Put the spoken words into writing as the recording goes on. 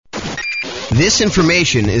This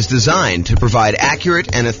information is designed to provide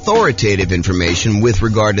accurate and authoritative information with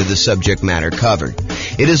regard to the subject matter covered.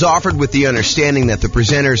 It is offered with the understanding that the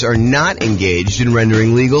presenters are not engaged in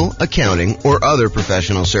rendering legal, accounting, or other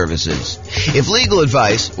professional services. If legal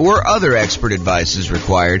advice or other expert advice is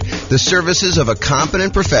required, the services of a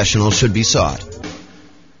competent professional should be sought.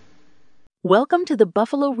 Welcome to the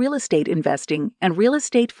Buffalo Real Estate Investing and Real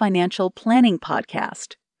Estate Financial Planning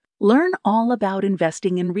Podcast. Learn all about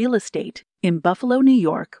investing in real estate in Buffalo, New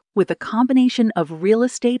York, with a combination of real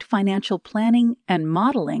estate financial planning and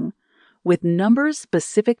modeling with numbers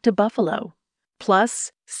specific to Buffalo,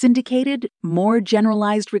 plus syndicated, more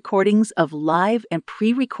generalized recordings of live and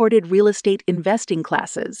pre-recorded real estate investing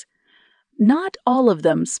classes, not all of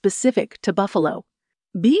them specific to Buffalo.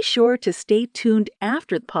 Be sure to stay tuned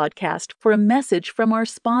after the podcast for a message from our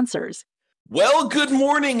sponsors. Well, good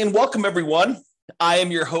morning and welcome, everyone. I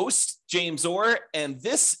am your host, James Orr, and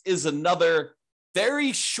this is another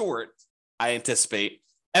very short, I anticipate,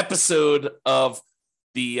 episode of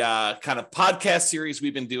the kind of podcast series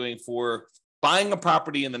we've been doing for buying a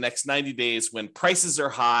property in the next 90 days when prices are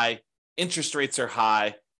high, interest rates are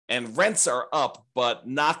high, and rents are up, but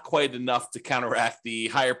not quite enough to counteract the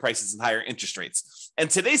higher prices and higher interest rates. And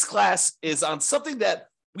today's class is on something that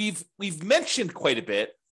we've mentioned quite a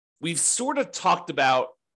bit. We've sort of talked about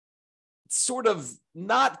sort of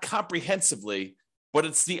not comprehensively, but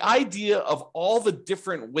it's the idea of all the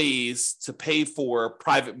different ways to pay for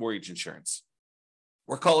private mortgage insurance.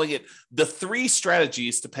 We're calling it the 3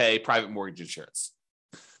 strategies to pay private mortgage insurance.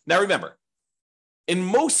 Now, remember, in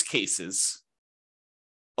most cases,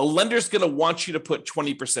 a lender's going to want you to put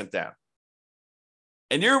 20% down.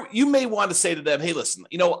 And you may want to say to them, hey, listen,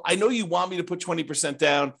 I know you want me to put 20%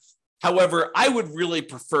 down. However, I would really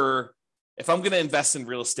prefer, if I'm going to invest in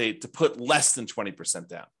real estate, to put less than 20%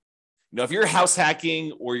 down. If you're house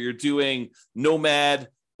hacking or you're doing nomad,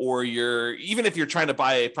 or even if you're trying to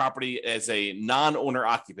buy a property as a non-owner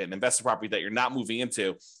occupant, invest in property that you're not moving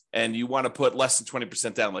into, and you want to put less than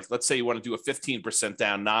 20% down, like let's say you want to do a 15%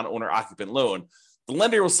 down non-owner occupant loan, the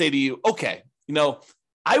lender will say to you, okay,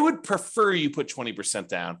 I would prefer you put 20%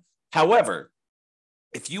 down. However,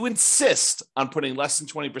 if you insist on putting less than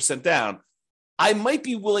 20% down, I might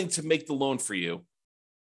be willing to make the loan for you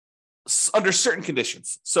under certain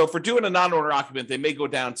conditions. So if we're doing a non-owner occupant, they may go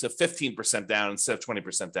down to 15% down instead of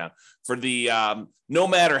 20% down. For the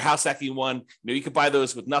nomad or house hacking one, you could buy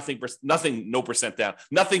those with nothing, no percent down,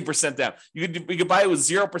 nothing percent down. You could buy it with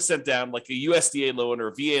 0% down, like a USDA loan or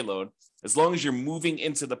a VA loan, as long as you're moving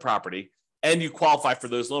into the property and you qualify for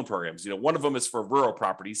those loan programs. One of them is for rural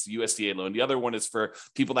properties, the USDA loan. The other one is for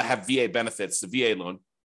people that have VA benefits, the VA loan.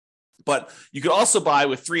 But you could also buy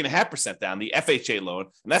with 3.5% down, the FHA loan.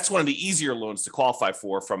 And that's one of the easier loans to qualify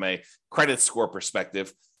for from a credit score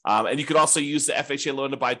perspective. And you could also use the FHA loan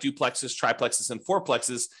to buy duplexes, triplexes, and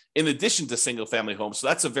fourplexes in addition to single family homes. So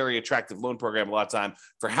that's a very attractive loan program a lot of time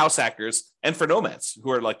for house hackers and for nomads who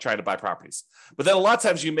are like trying to buy properties. But then a lot of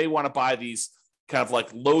times you may want to buy these kind of like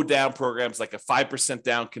low down programs, like a 5%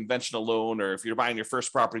 down conventional loan, or if you're buying your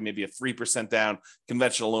first property, maybe a 3% down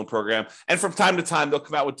conventional loan program. And from time to time, they'll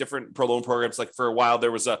come out with different pro loan programs. Like for a while,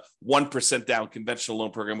 there was a 1% down conventional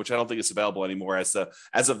loan program, which I don't think is available anymore as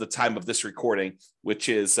of the time of this recording, which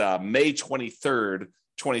is May 23rd,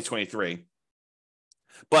 2023.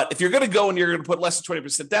 But if you're going to go and you're going to put less than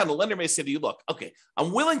 20% down, the lender may say to you, look, okay,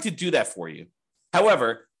 I'm willing to do that for you.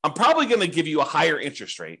 However, I'm probably going to give you a higher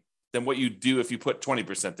interest rate than what you do if you put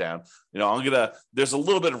 20% down. There's a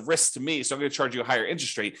little bit of risk to me, so I'm going to charge you a higher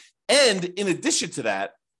interest rate. And in addition to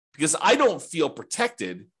that, because I don't feel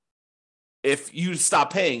protected if you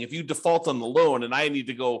stop paying, if you default on the loan and I need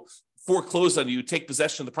to go foreclose on you, take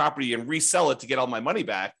possession of the property and resell it to get all my money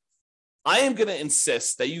back, I am going to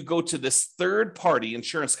insist that you go to this third-party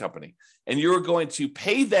insurance company and you're going to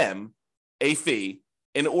pay them a fee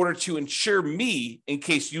in order to insure me in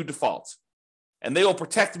case you default. And they will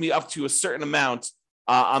protect me up to a certain amount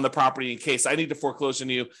on the property in case I need to foreclose on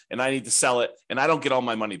you and I need to sell it and I don't get all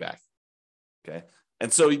my money back. Okay.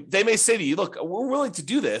 And so they may say to you, look, we're willing to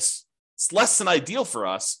do this. It's less than ideal for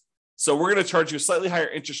us. So we're going to charge you a slightly higher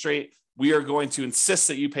interest rate. We are going to insist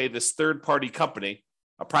that you pay this third-party company,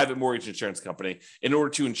 a private mortgage insurance company, in order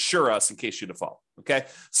to insure us in case you default. Okay.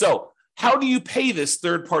 So how do you pay this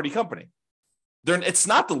third-party company? It's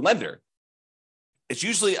not the lender. It's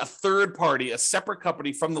usually a third party, a separate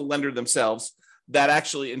company from the lender themselves that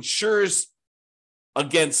actually insures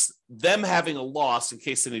against them having a loss in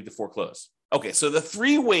case they need to foreclose. Okay, so the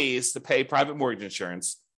 3 ways to pay private mortgage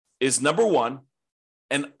insurance is, number 1,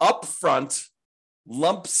 an upfront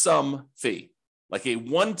lump sum fee, like a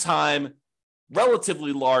one-time,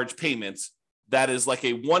 relatively large payment that is like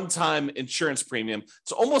a one-time insurance premium.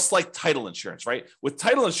 It's almost like title insurance, right? With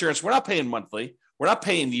title insurance, we're not paying monthly. We're not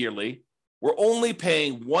paying yearly. We're only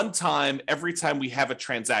paying one time every time we have a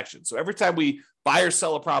transaction. So every time we buy or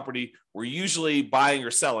sell a property, we're usually buying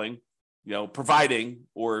or selling, providing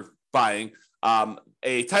or buying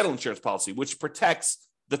a title insurance policy, which protects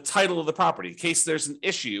the title of the property in case there's an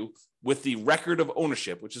issue with the record of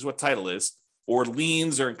ownership, which is what title is, or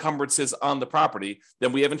liens or encumbrances on the property.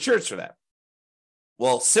 Then we have insurance for that.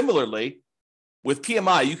 Well, similarly, with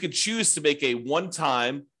PMI, you could choose to make a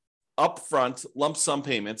one-time upfront lump sum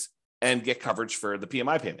payment and get coverage for the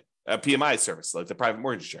PMI payment, PMI service, like the private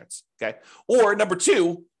mortgage insurance. Okay. Or number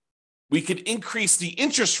two, we could increase the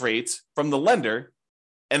interest rate from the lender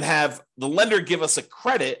and have the lender give us a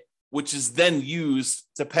credit, which is then used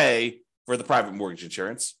to pay for the private mortgage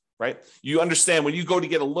insurance, right? You understand when you go to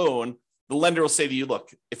get a loan, the lender will say to you, look,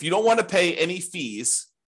 if you don't want to pay any fees,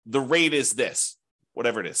 the rate is this,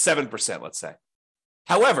 whatever it is, 7%, let's say.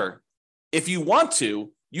 However, if you want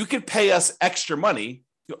to, you could pay us extra money.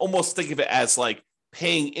 You almost think of it as like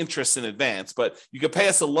paying interest in advance, but you could pay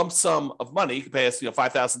us a lump sum of money. You could pay us,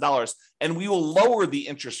 $5,000, and we will lower the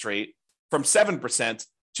interest rate from 7%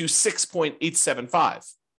 to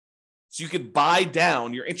 6.875. So you could buy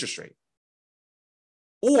down your interest rate.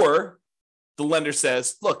 Or the lender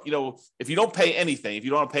says, look, if you don't pay anything, if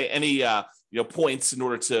you don't want to pay any, points in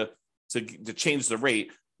order to change the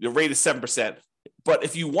rate is 7%. But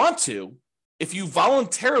if you want to, if you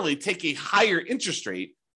voluntarily take a higher interest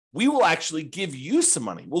rate, we will actually give you some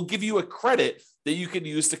money. We'll give you a credit that you can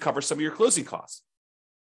use to cover some of your closing costs.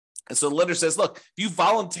 And so the lender says, look, if you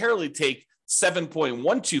voluntarily take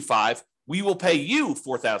 7.125, we will pay you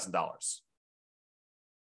 $4,000.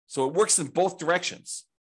 So it works in both directions.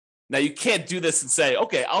 Now, you can't do this and say,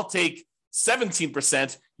 okay, I'll take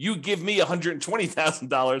 17%, you give me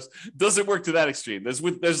 $120,000. Doesn't work to that extreme.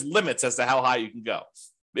 There's limits as to how high you can go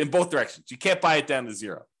in both directions. You can't buy it down to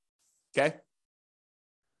zero, okay?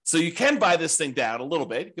 So you can buy this thing down a little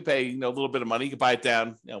bit. You could pay, a little bit of money. You could buy it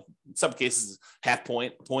down, in some cases, half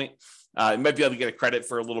point. You might be able to get a credit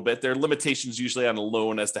for a little bit. There are limitations usually on a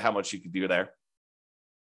loan as to how much you can do there.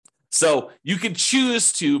 So you can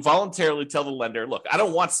choose to voluntarily tell the lender, look, I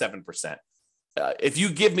don't want 7%. If you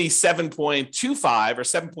give me 7.25 or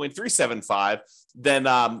 7.375,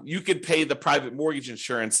 then you could pay the private mortgage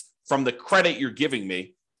insurance from the credit you're giving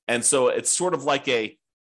me. And so it's sort of like a,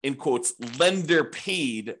 in quotes, lender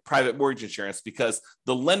paid private mortgage insurance because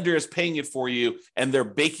the lender is paying it for you and they're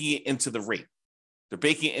baking it into the rate. They're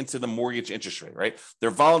baking it into the mortgage interest rate, right?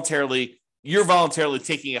 You're voluntarily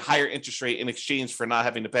taking a higher interest rate in exchange for not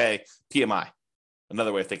having to pay PMI.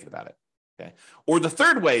 Another way of thinking about it. Okay. Or the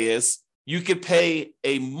third way is you could pay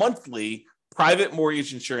a monthly private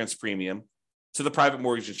mortgage insurance premium to the private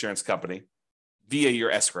mortgage insurance company via your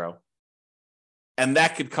escrow. And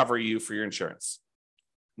that could cover you for your insurance.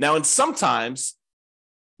 Now, and sometimes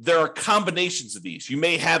there are combinations of these. You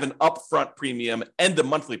may have an upfront premium and a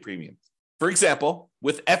monthly premium. For example,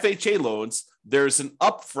 with FHA loans, there's an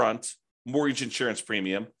upfront mortgage insurance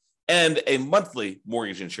premium and a monthly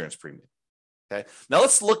mortgage insurance premium. Okay. Now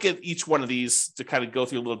let's look at each one of these to kind of go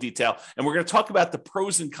through a little detail. And we're going to talk about the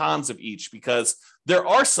pros and cons of each because there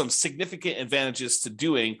are some significant advantages to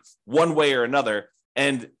doing one way or another.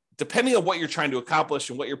 And depending on what you're trying to accomplish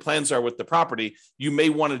and what your plans are with the property, you may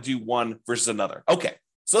want to do one versus another. Okay.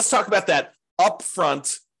 So let's talk about that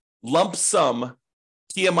upfront lump sum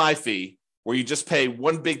PMI fee where you just pay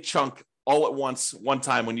one big chunk all at once, one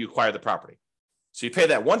time when you acquire the property. So you pay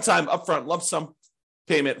that one time upfront lump sum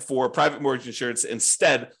payment for private mortgage insurance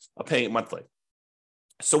instead of paying it monthly.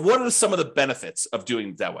 So what are some of the benefits of doing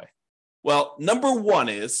it that way? Well, number one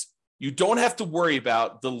is you don't have to worry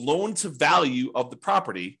about the loan to value of the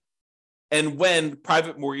property and when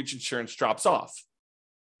private mortgage insurance drops off.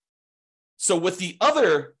 So with the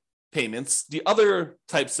other payments, the other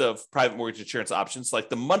types of private mortgage insurance options, like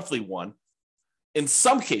the monthly one, in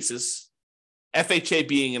some cases, FHA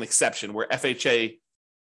being an exception, where FHA,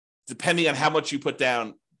 depending on how much you put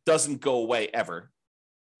down, doesn't go away ever.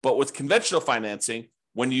 But with conventional financing,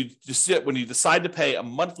 when you decide to pay a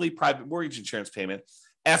monthly private mortgage insurance payment,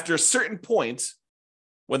 after a certain point,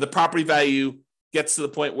 when the property value gets to the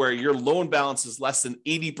point where your loan balance is less than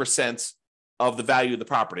 80% of the value of the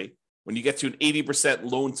property, when you get to an 80%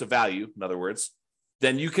 loan to value, in other words,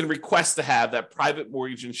 then you can request to have that private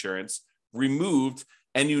mortgage insurance removed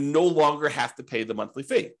and you no longer have to pay the monthly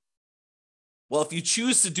fee. Well, if you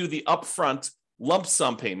choose to do the upfront lump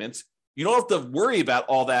sum payment, you don't have to worry about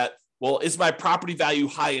all that. Well, is my property value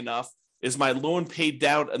high enough? Is my loan paid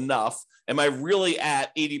down enough? Am I really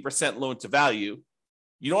at 80% loan to value?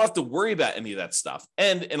 You don't have to worry about any of that stuff.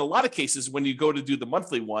 And in a lot of cases, when you go to do the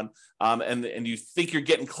monthly one and you think you're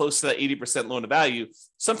getting close to that 80% loan to value,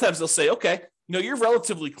 sometimes they'll say, okay, you're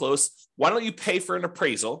relatively close. Why don't you pay for an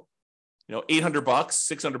appraisal? $800,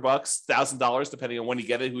 $600, $1,000, depending on when you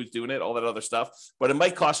get it, who's doing it, all that other stuff. But it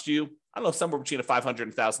might cost you, I don't know, somewhere between $500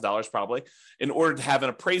 and $1,000 probably, in order to have an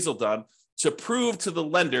appraisal done to prove to the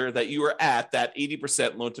lender that you are at that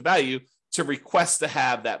 80% loan to value to request to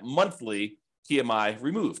have that monthly PMI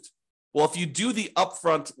removed. Well, if you do the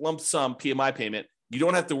upfront lump sum PMI payment, you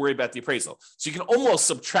don't have to worry about the appraisal. So you can almost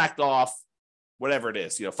subtract off whatever it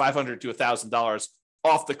is, $500 to $1,000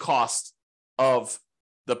 off the cost of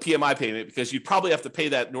the PMI payment, because you'd probably have to pay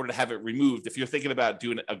that in order to have it removed if you're thinking about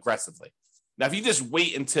doing it aggressively. Now, if you just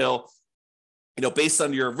wait until, based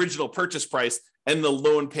on your original purchase price and the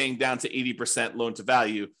loan paying down to 80% loan to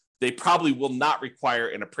value, they probably will not require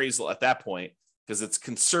an appraisal at that point, because it's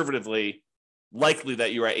conservatively likely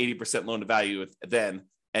that you're at 80% loan to value then,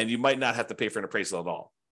 and you might not have to pay for an appraisal at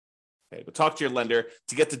all. Okay, but talk to your lender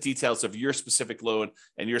to get the details of your specific loan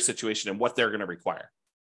and your situation and what they're going to require.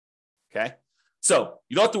 Okay, so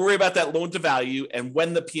you don't have to worry about that loan to value and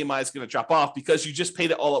when the PMI is going to drop off, because you just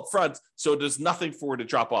paid it all up front, so there's nothing for it to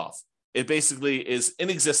drop off. It basically is in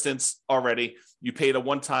existence already. You paid a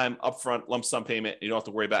one-time upfront lump sum payment. You don't have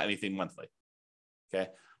to worry about anything monthly. Okay,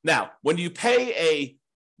 now when you pay a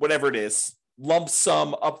whatever it is, lump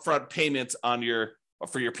sum upfront payment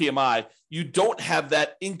for your PMI, you don't have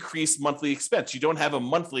that increased monthly expense. You don't have a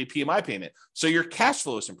monthly PMI payment. So your cash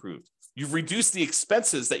flow is improved. You've reduced the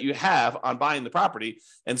expenses that you have on buying the property.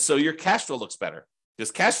 And so your cash flow looks better,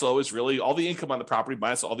 because cash flow is really all the income on the property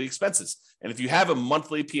minus all the expenses. And if you have a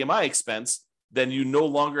monthly PMI expense, then you no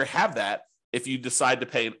longer have that if you decide to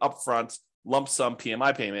pay an upfront lump sum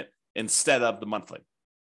PMI payment instead of the monthly.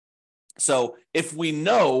 So if we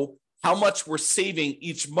know how much we're saving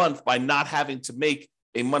each month by not having to make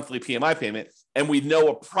a monthly PMI payment, and we know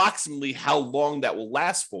approximately how long that will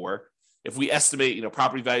last for, if we estimate,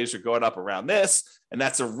 property values are going up around this, and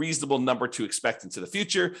that's a reasonable number to expect into the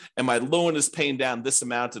future, and my loan is paying down this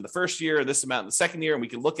amount in the first year and this amount in the second year, and we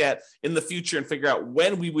can look at in the future and figure out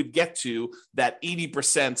when we would get to that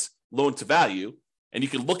 80% loan to value. And you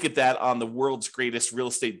can look at that on the world's greatest real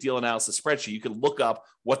estate deal analysis spreadsheet. You can look up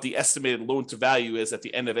what the estimated loan to value is at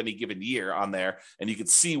the end of any given year on there. And you can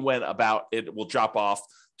see when about it will drop off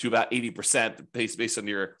to about 80% based on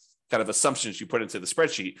your kind of assumptions you put into the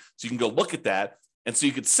spreadsheet. So you can go look at that. And so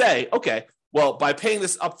you could say, okay, well, by paying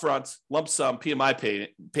this upfront lump sum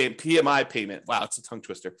PMI payment, wow, it's a tongue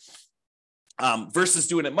twister, versus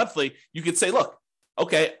doing it monthly, you could say, look,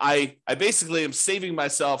 okay, I basically am saving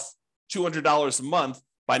myself $200 a month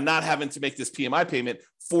by not having to make this PMI payment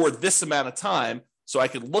for this amount of time. So I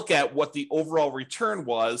could look at what the overall return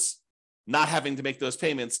was, not having to make those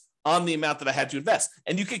payments on the amount that I had to invest.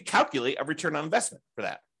 And you could calculate a return on investment for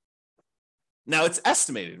that. Now it's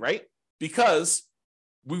estimated, right? Because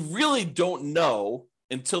we really don't know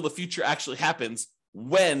until the future actually happens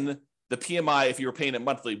when the PMI, if you were paying it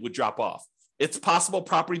monthly, would drop off. It's possible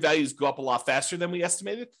property values go up a lot faster than we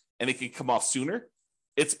estimated, and it can come off sooner.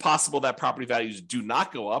 It's possible that property values do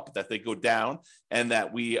not go up, that they go down, and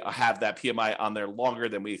that we have that PMI on there longer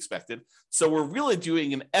than we expected. So we're really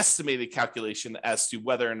doing an estimated calculation as to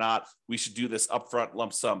whether or not we should do this upfront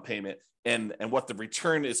lump sum payment and what the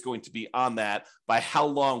return is going to be on that by how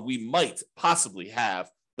long we might possibly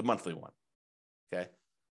have the monthly one. Okay.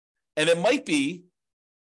 And it might be,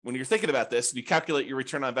 when you're thinking about this, you calculate your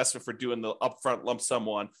return on investment for doing the upfront lump sum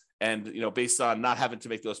one, and based on not having to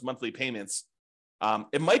make those monthly payments,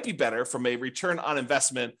 it might be better from a return on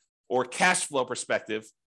investment or cash flow perspective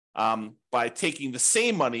by taking the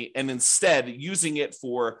same money and instead using it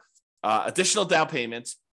for additional down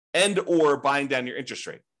payments and or buying down your interest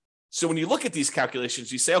rate. So when you look at these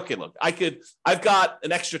calculations, you say, okay, look, I've got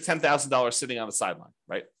an extra $10,000 sitting on the sideline,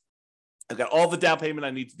 right? I've got all the down payment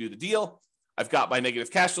I need to do the deal. I've got my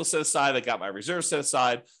negative cash flow set aside. I got my reserves set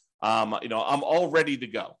aside. I'm all ready to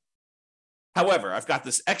go. However, I've got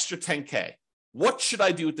this extra 10K. What should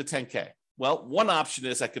I do with the 10K? Well, one option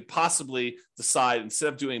is I could possibly decide, instead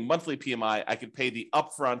of doing monthly PMI, I could pay the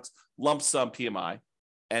upfront lump sum PMI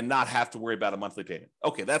and not have to worry about a monthly payment.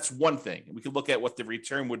 Okay, that's one thing. We could look at what the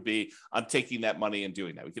return would be on taking that money and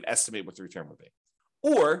doing that. We could estimate what the return would be.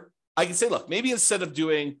 Or I can say, look, maybe instead of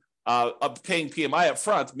doing paying PMI up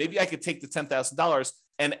front, maybe I could take the $10,000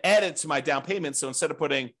 and add it to my down payment. So instead of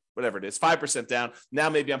putting whatever it is, 5% down, now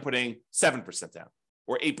maybe I'm putting 7% down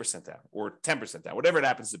or 8% down or 10% down, whatever it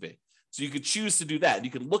happens to be. So you could choose to do that. And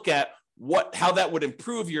you can look at how that would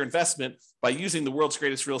improve your investment by using the world's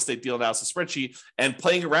greatest real estate deal analysis spreadsheet and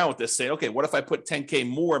playing around with this, saying, okay, what if I put 10K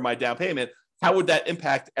more in my down payment? How would that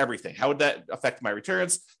impact everything? How would that affect my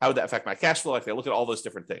returns? How would that affect my cash flow? If I look at all those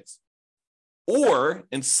different things. Or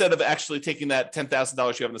instead of actually taking that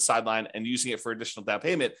 $10,000 you have on the sideline and using it for additional down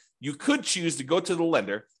payment, you could choose to go to the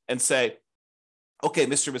lender and say, okay,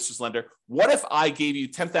 Mr. and Mrs. Lender, what if I gave you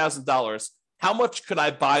 $10,000? How much could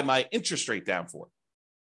I buy my interest rate down for?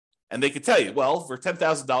 And they could tell you, well, for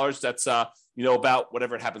 $10,000, that's about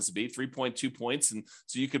whatever it happens to be, 3.2 points. And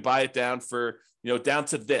so you could buy it down for, down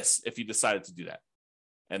to this if you decided to do that.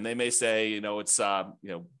 And they may say, it's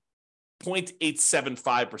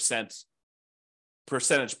 0.875%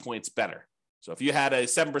 percentage points better. So if you had a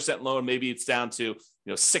 7% loan, maybe it's down to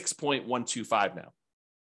 6.125 now.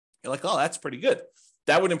 You're like, oh, that's pretty good.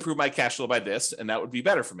 That would improve my cash flow by this, and that would be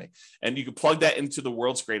better for me. And you could plug that into the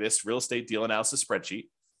world's greatest real estate deal analysis spreadsheet,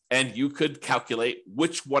 and you could calculate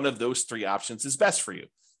which one of those three options is best for you.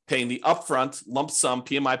 Paying the upfront lump sum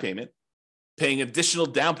PMI payment, paying additional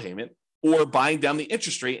down payment, or buying down the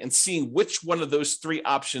interest rate and seeing which one of those three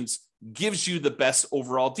options gives you the best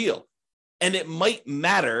overall deal. And it might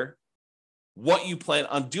matter what you plan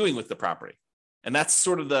on doing with the property. And that's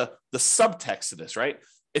sort of the subtext of this, right?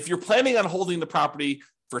 If you're planning on holding the property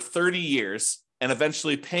for 30 years and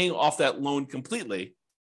eventually paying off that loan completely,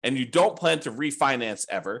 and you don't plan to refinance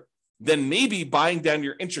ever, then maybe buying down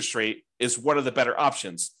your interest rate is one of the better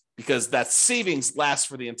options because that savings lasts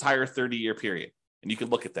for the entire 30-year period. And you can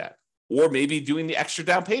look at that. Or maybe doing the extra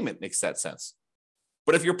down payment makes that sense.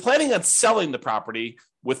 But if you're planning on selling the property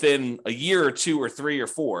within a year or two or three or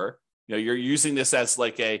four, you're using this as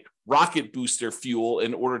like a rocket booster fuel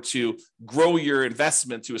in order to grow your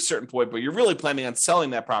investment to a certain point, but you're really planning on selling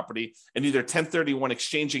that property and either 1031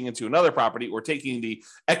 exchanging into another property or taking the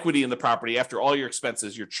equity in the property after all your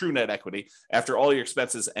expenses, your true net equity, after all your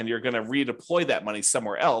expenses, and you're going to redeploy that money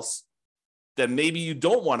somewhere else, then maybe you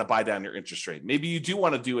don't want to buy down your interest rate. Maybe you do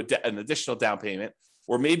want to do an additional down payment,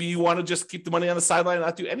 or maybe you want to just keep the money on the sideline and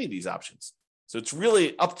not do any of these options. So it's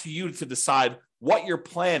really up to you to decide what your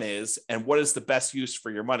plan is and what is the best use for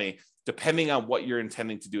your money, depending on what you're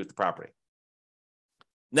intending to do with the property.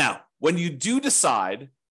 Now, when you do decide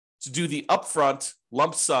to do the upfront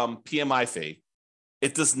lump sum PMI fee,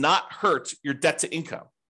 it does not hurt your debt to income,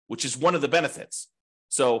 which is one of the benefits.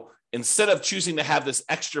 So instead of choosing to have this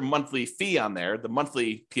extra monthly fee on there, the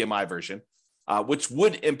monthly PMI version, which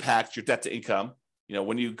would impact your debt to income,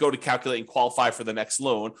 when you go to calculate and qualify for the next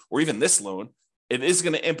loan or even this loan, it is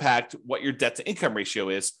going to impact what your debt to income ratio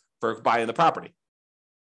is for buying the property.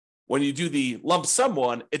 When you do the lump sum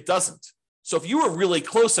one, it doesn't. So if you were really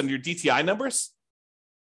close on your DTI numbers,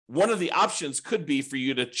 one of the options could be for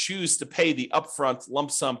you to choose to pay the upfront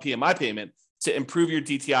lump sum PMI payment to improve your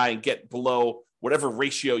DTI and get below whatever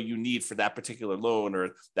ratio you need for that particular loan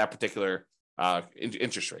or that particular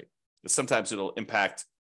interest rate. Because sometimes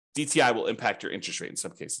DTI will impact your interest rate in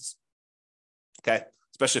some cases. Okay.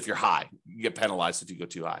 Especially if you're high, you get penalized if you go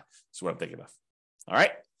too high. That's what I'm thinking of. All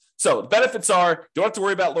right. So the benefits are you don't have to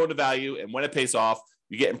worry about loan to value. And when it pays off,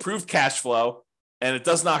 you get improved cash flow and it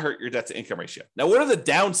does not hurt your debt to income ratio. Now, what are the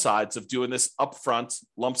downsides of doing this upfront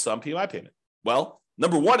lump sum PMI payment? Well,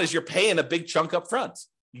 number one is you're paying a big chunk up front.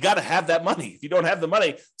 You got to have that money. If you don't have the money,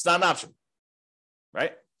 it's not an option.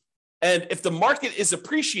 Right. And if the market is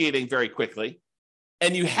appreciating very quickly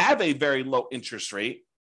and you have a very low interest rate,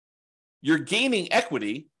 you're gaining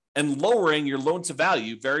equity and lowering your loan to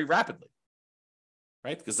value very rapidly,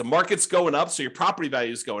 right? Because the market's going up, so your property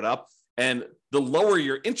value is going up, and the lower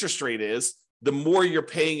your interest rate is, the more you're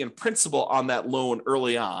paying in principal on that loan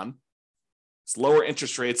early on. It's lower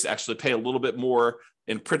interest rates actually pay a little bit more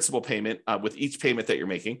in principal payment with each payment that you're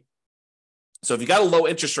making. So if you got a low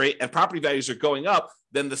interest rate and property values are going up,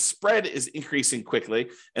 then the spread is increasing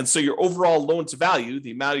quickly. And so your overall loan to value,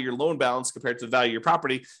 the amount of your loan balance compared to the value of your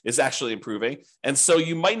property, is actually improving. And so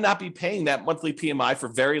you might not be paying that monthly PMI for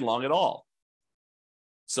very long at all.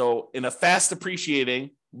 So in a fast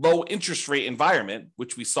appreciating, low interest rate environment,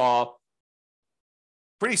 which we saw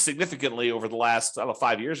pretty significantly over the last,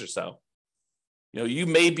 5 years or so, you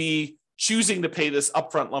may be choosing to pay this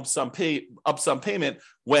upfront lump sum payment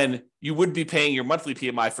when you would be paying your monthly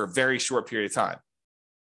PMI for a very short period of time.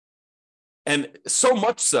 And so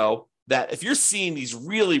much so that if you're seeing these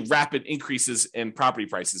really rapid increases in property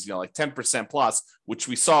prices, like 10% plus, which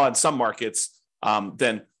we saw in some markets,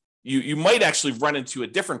 then you might actually run into a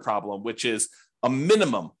different problem, which is a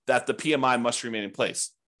minimum that the PMI must remain in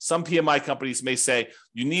place. Some PMI companies may say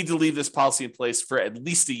you need to leave this policy in place for at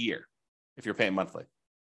least a year if you're paying monthly.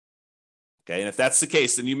 Okay, and if that's the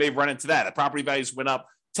case, then you may run into that. The property values went up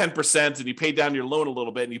 10% and you pay down your loan a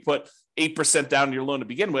little bit and you put 8% down your loan to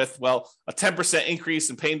begin with, well, a 10% increase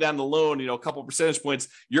in paying down the loan, a couple percentage points,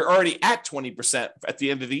 you're already at 20% at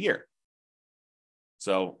the end of the year.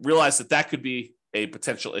 So realize that could be a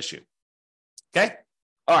potential issue. Okay.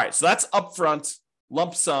 All right. So that's upfront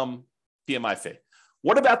lump sum PMI fee.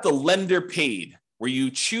 What about the lender paid, where you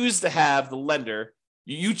choose to have the lender,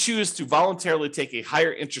 you choose to voluntarily take a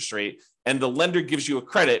higher interest rate and the lender gives you a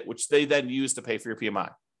credit, which they then use to pay for your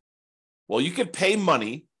PMI? Well, you could pay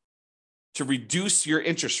money to reduce your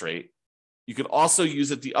interest rate. You could also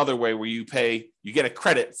use it the other way, where you get a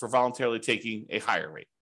credit for voluntarily taking a higher rate.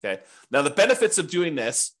 Okay. Now, the benefits of doing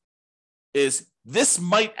this is this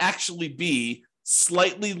might actually be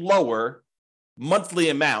slightly lower monthly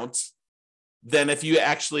amount than if you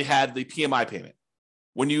actually had the PMI payment.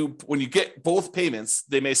 When you get both payments,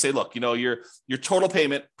 they may say, look, your total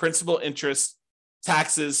payment, principal, interest,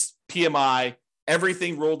 taxes, PMI,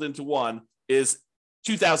 everything rolled into one is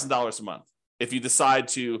 $2,000 a month if you decide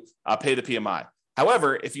to pay the PMI.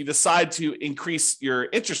 However, if you decide to increase your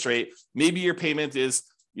interest rate, maybe your payment is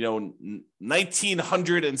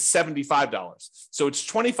 $1,975. So it's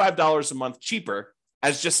 $25 a month cheaper,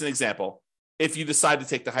 as just an example, if you decide to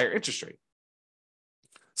take the higher interest rate.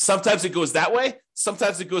 Sometimes it goes that way.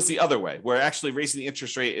 Sometimes it goes the other way, where actually raising the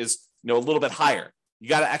interest rate is a little bit higher. You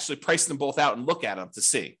got to actually price them both out and look at them to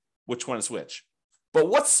see which one is which. But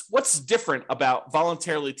what's different about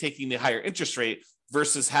voluntarily taking the higher interest rate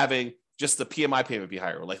versus having just the PMI payment be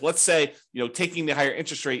higher? Like, let's say, taking the higher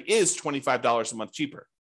interest rate is $25 a month cheaper.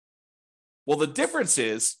 Well, the difference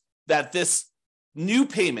is that this new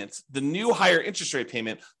payment, the new higher interest rate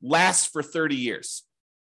payment, lasts for 30 years.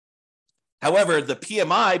 However, the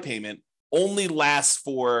PMI payment only lasts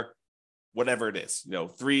for whatever it is,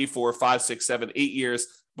 3, 4, 5, 6, 7, 8 years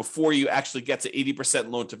before you actually get to 80%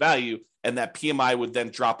 loan to value. And that PMI would then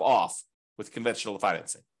drop off with conventional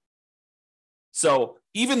financing. So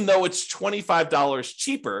even though it's $25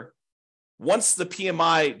 cheaper, once the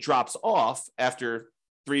PMI drops off after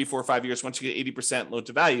 3, 4, 5 years, once you get 80% loan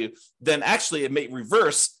to value, then actually it may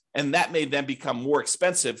reverse, and that may then become more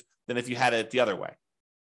expensive than if you had it the other way.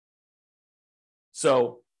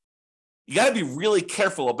 So you got to be really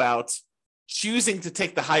careful about choosing to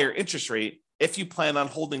take the higher interest rate if you plan on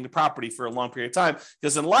holding the property for a long period of time,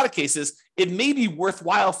 because in a lot of cases, it may be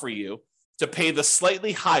worthwhile for you to pay the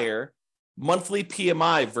slightly higher monthly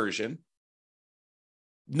PMI version,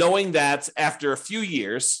 knowing that after a few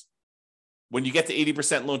years, when you get to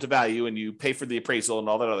 80% loan to value and you pay for the appraisal and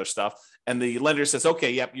all that other stuff, and the lender says,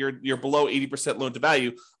 okay, yep, you're below 80% loan to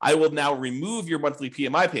value, I will now remove your monthly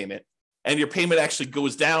PMI payment, and your payment actually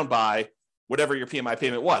goes down by whatever your PMI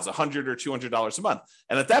payment was, $100 or $200 a month.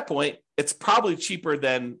 And at that point, it's probably cheaper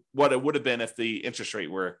than what it would have been if the interest rate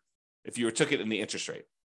if you took it in the interest rate.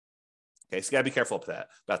 Okay, so you got to be careful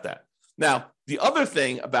about that. Now, the other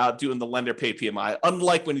thing about doing the lender paid PMI,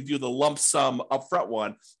 unlike when you do the lump sum upfront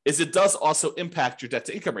one, is it does also impact your debt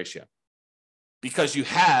to income ratio because you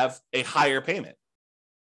have a higher payment.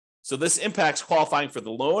 So this impacts qualifying for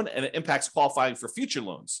the loan, and it impacts qualifying for future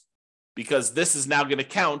loans, because this is now going to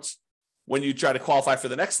count when you try to qualify for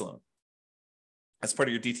the next loan as part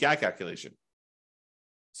of your DTI calculation.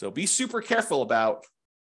 So be super careful about,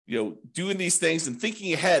 doing these things and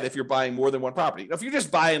thinking ahead if you're buying more than one property. Now, if you're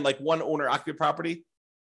just buying like one owner occupied property,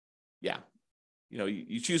 yeah,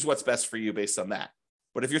 you choose what's best for you based on that.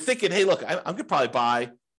 But if you're thinking, hey, look, I'm going to probably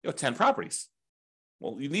buy 10 properties.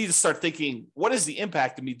 Well, you need to start thinking, what is the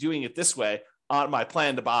impact of me doing it this way on my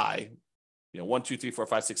plan to buy 1, 2, 3, 4,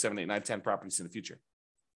 5, 6, 7, 8, 9, 10 properties in the future?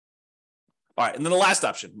 All right. And then the last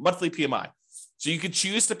option, monthly PMI. So you could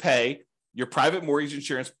choose to pay your private mortgage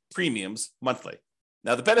insurance premiums monthly.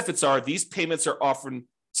 Now, the benefits are these payments are often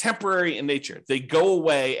temporary in nature. They go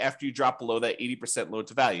away after you drop below that 80% loan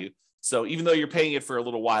to value. So even though you're paying it for a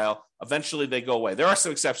little while, eventually they go away. There are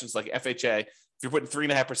some exceptions like FHA. If you're putting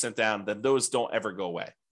 3.5% down, then those don't ever go away.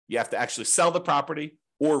 You have to actually sell the property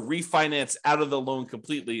or refinance out of the loan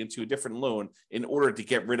completely into a different loan in order to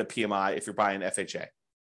get rid of PMI if you're buying FHA.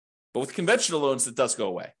 But with conventional loans, it does go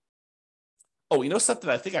away. Oh, something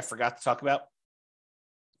I think I forgot to talk about?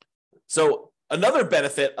 So another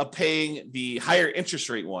benefit of paying the higher interest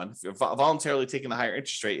rate one, if you're voluntarily taking the higher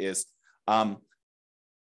interest rate, is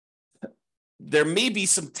there may be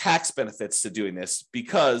some tax benefits to doing this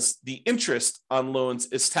because the interest on loans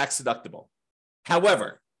is tax deductible.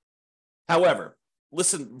 However,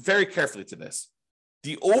 listen very carefully to this.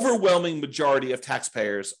 The overwhelming majority of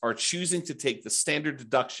taxpayers are choosing to take the standard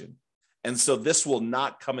deduction, and so this will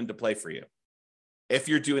not come into play for you if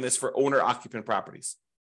you're doing this for owner-occupant properties.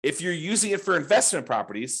 If you're using it for investment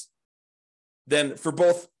properties, then for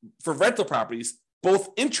rental properties, both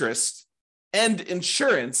interest and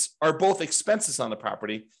insurance are both expenses on the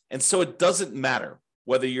property. And so it doesn't matter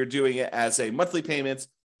whether you're doing it as a monthly payment,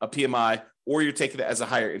 a PMI, or you're taking it as a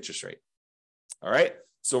higher interest rate. All right.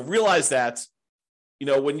 So realize that, if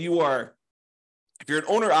you're an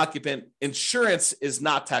owner occupant, insurance is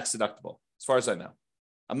not tax deductible, as far as I know.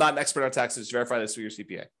 I'm not an expert on taxes. Verify this with your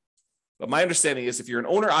CPA. But my understanding is if you're an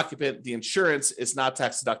owner occupant, the insurance is not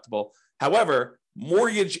tax deductible. However,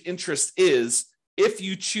 mortgage interest is if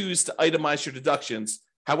you choose to itemize your deductions.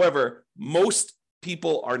 However, most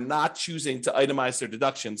people are not choosing to itemize their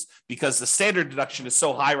deductions because the standard deduction is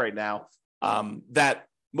so high right now that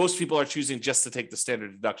most people are choosing just to take the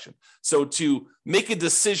standard deduction. So to make a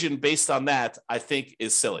decision based on that, I think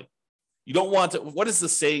is silly. You don't want to, what is the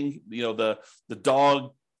saying, the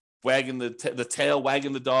dog wagging the tail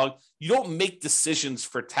wagging the dog? You don't make decisions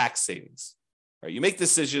for tax savings, right? You make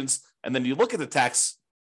decisions and then you look at the tax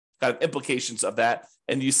kind of implications of that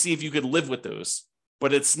and you see if you could live with those.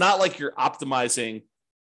 But it's not like you're optimizing,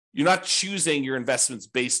 you're not choosing your investments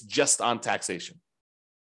based just on taxation.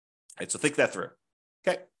 All right, so think that through.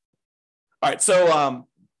 Okay. All right. So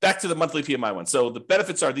back to the monthly PMI one. So the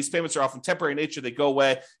benefits are these payments are often temporary in nature. They go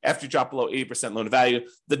away after you drop below 80% loan to value.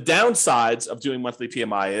 The downsides of doing monthly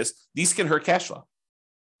PMI is these can hurt cash flow.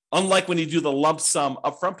 Unlike when you do the lump sum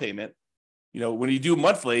upfront payment, when you do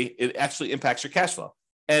monthly, it actually impacts your cash flow.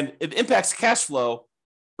 And it impacts cash flow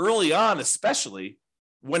early on, especially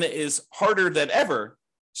when it is harder than ever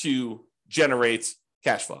to generate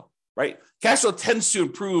cash flow, right? Cash flow tends to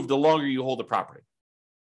improve the longer you hold a property.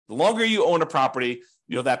 The longer you own a property,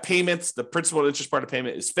 that payment, the principal and interest part of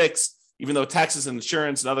payment is fixed, even though taxes and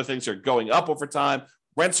insurance and other things are going up over time.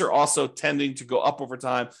 Rents are also tending to go up over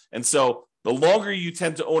time. And so the longer you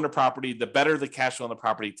tend to own a property, the better the cash flow on the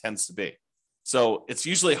property tends to be. So it's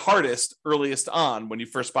usually hardest earliest on when you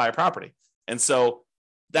first buy a property. And so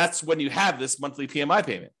that's when you have this monthly PMI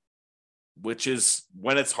payment, which is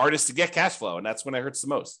when it's hardest to get cash flow. And that's when it hurts the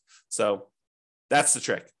most. So that's the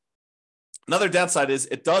trick. Another downside is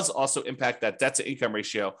it does also impact that debt to income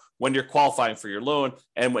ratio when you're qualifying for your loan,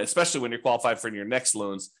 and especially when you're qualifying for your next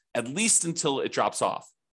loans, at least until it drops off.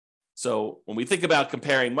 So when we think about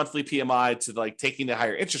comparing monthly PMI to taking the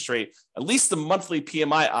higher interest rate, at least the monthly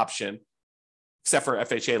PMI option, except for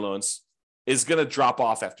FHA loans, is going to drop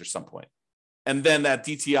off after some point. And then that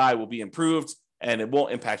DTI will be improved and it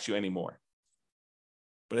won't impact you anymore.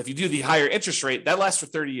 But if you do the higher interest rate, that lasts for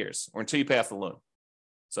 30 years or until you pay off the loan.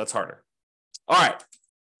 So that's harder. All right.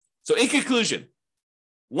 So in conclusion,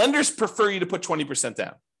 lenders prefer you to put 20%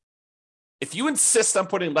 down. If you insist on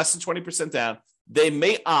putting less than 20% down, they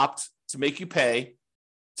may opt to make you pay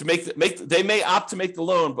they may opt to make the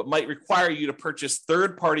loan, but might require you to purchase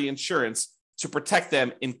third-party insurance to protect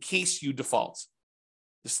them in case you default.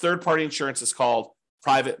 This third-party insurance is called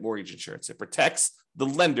private mortgage insurance. It protects the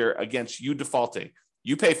lender against you defaulting.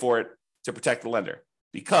 You pay for it to protect the lender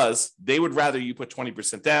because they would rather you put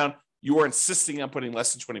 20% down. You are insisting on putting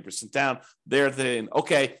less than 20% down. They're saying,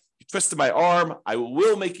 okay, you twisted my arm. I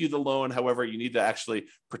will make you the loan. However, you need to actually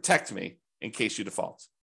protect me in case you default.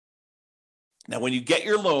 Now, when you get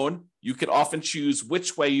your loan, you can often choose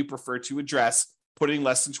which way you prefer to address putting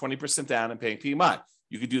less than 20% down and paying PMI.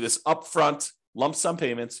 You could do this upfront lump sum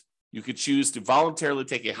payments. You could choose to voluntarily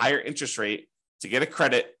take a higher interest rate to get a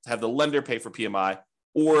credit to have the lender pay for PMI,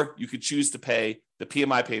 or you could choose to pay the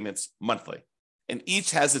PMI payments monthly. And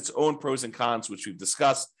each has its own pros and cons, which we've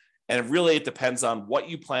discussed. And really, it depends on what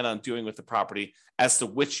you plan on doing with the property as to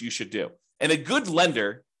which you should do. And a good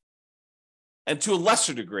lender, and to a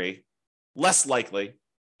lesser degree, less likely,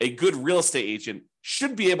 a good real estate agent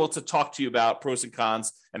should be able to talk to you about pros and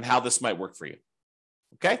cons and how this might work for you.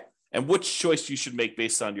 Okay? And which choice you should make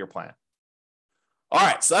based on your plan. All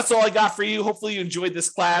right, so that's all I got for you. Hopefully you enjoyed this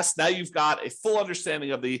class. Now you've got a full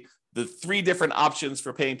understanding of the three different options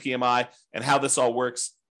for paying PMI and how this all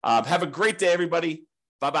works. Have a great day, everybody.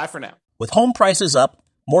 Bye-bye for now. With home prices up,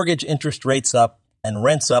 mortgage interest rates up, and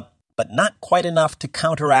rents up, but not quite enough to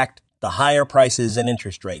counteract the higher prices and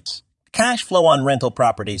interest rates, cash flow on rental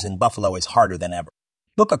properties in Buffalo is harder than ever.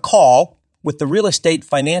 Book a call with the Real Estate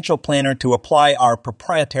Financial Planner to apply our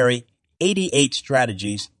proprietary 88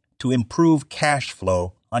 strategies to improve cash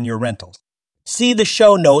flow on your rentals. See the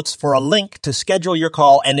show notes for a link to schedule your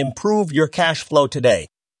call and improve your cash flow today.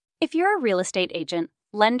 If you're a real estate agent,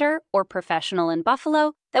 lender, or professional in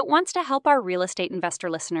Buffalo that wants to help our real estate investor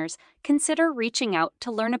listeners, consider reaching out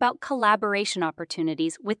to learn about collaboration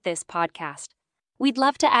opportunities with this podcast. We'd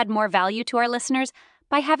love to add more value to our listeners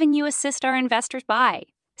by having you assist our investors buy,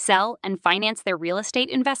 sell, and finance their real estate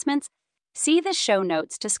investments See the show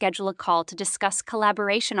notes to schedule a call to discuss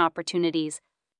collaboration opportunities